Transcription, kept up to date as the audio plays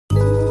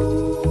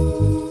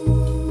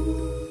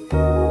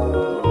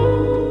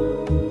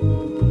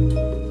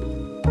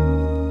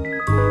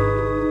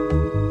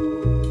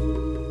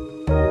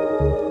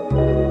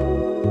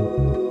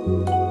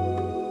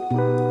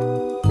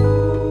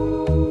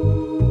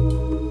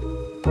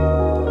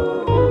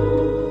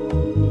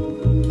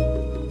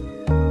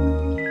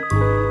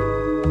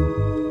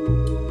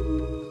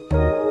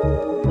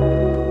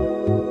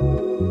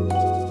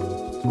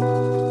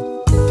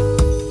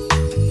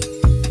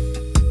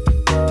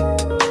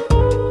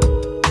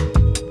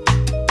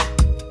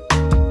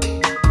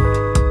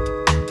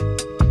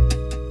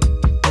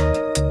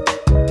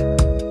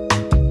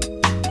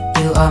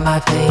are my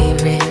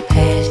favorite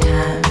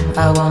pastime.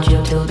 I want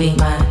you to be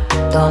mine.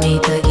 Don't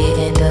need to get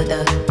into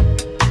the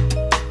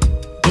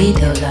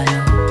details, I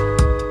know.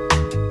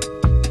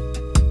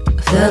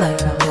 I feel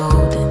like I'm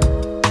golden.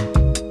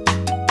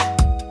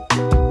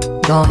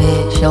 Go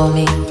ahead, show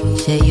me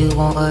shit you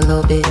want a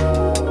little bit.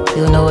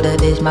 You know that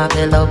this my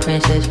pillow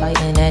princess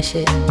fighting that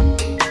shit.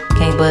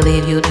 Can't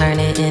believe you turn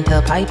it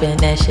into piping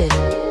that shit.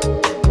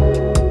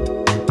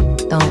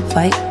 Don't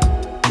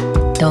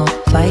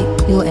fight,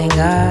 you ain't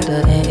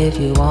gotta. And if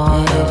you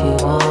want,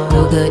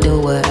 you could do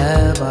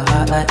whatever,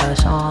 hot like a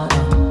sauna.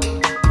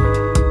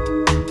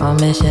 I'm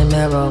missing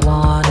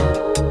marijuana.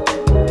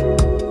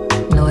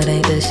 No, it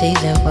ain't the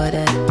season for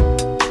that.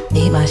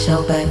 Need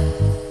myself back,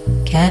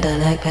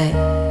 cadillac pack.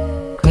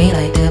 Green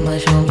like that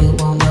mushroom you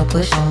wanna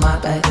push on my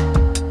back.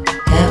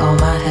 Head on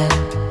my head,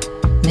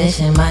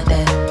 missing my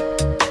dad.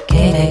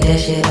 Can't make that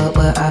shit up,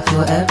 but I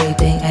feel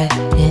everything at.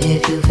 And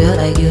if you feel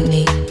like you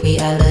need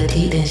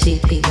reality, then see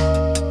peace.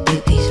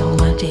 Big piece on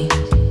my jeans,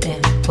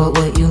 damn,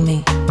 what you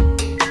mean?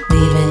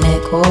 Leaving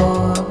that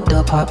core,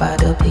 the part by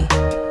the P.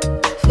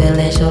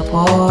 Feeling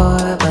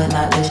support, but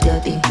not the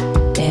stealthy.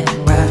 Damn,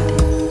 right,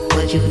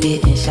 what you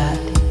did inside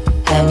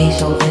had me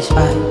so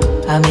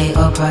inspired. I made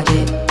a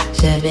project,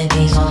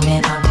 17 songs,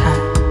 man, I'm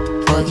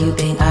tired. Fuck you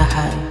think I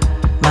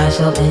hide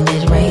myself in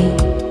this rain?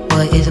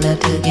 What is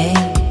left to gain?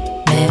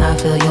 Man, I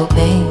feel your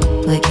pain,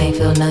 but can't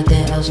feel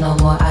nothing else no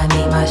more. I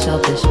need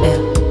myself to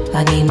spare.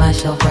 I need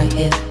myself right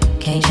here.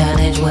 Can't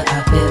challenge what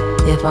I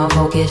feel if I'm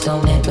focused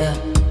on that bell.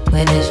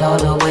 When it's all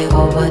the way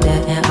over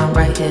there and I'm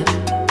right here.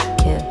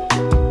 Yeah.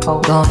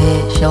 Oh, go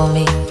ahead, show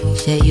me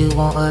shit you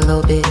want a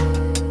little bit.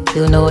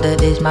 You know that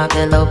this my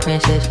pillow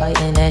princess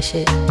fighting that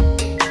shit.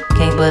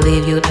 Can't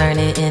believe you turn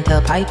it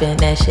into piping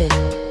that shit.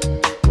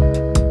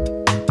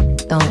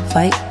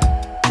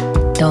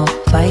 Don't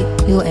fight,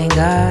 you ain't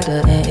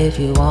gotta. And if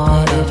you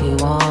want,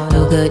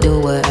 you could do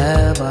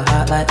whatever,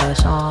 hot like a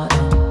sauna.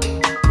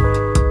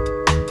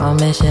 I'm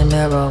missing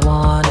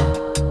marijuana.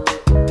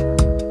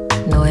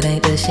 No, it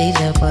ain't the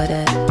season for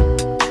that.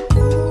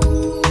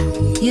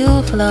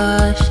 You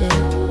flush it,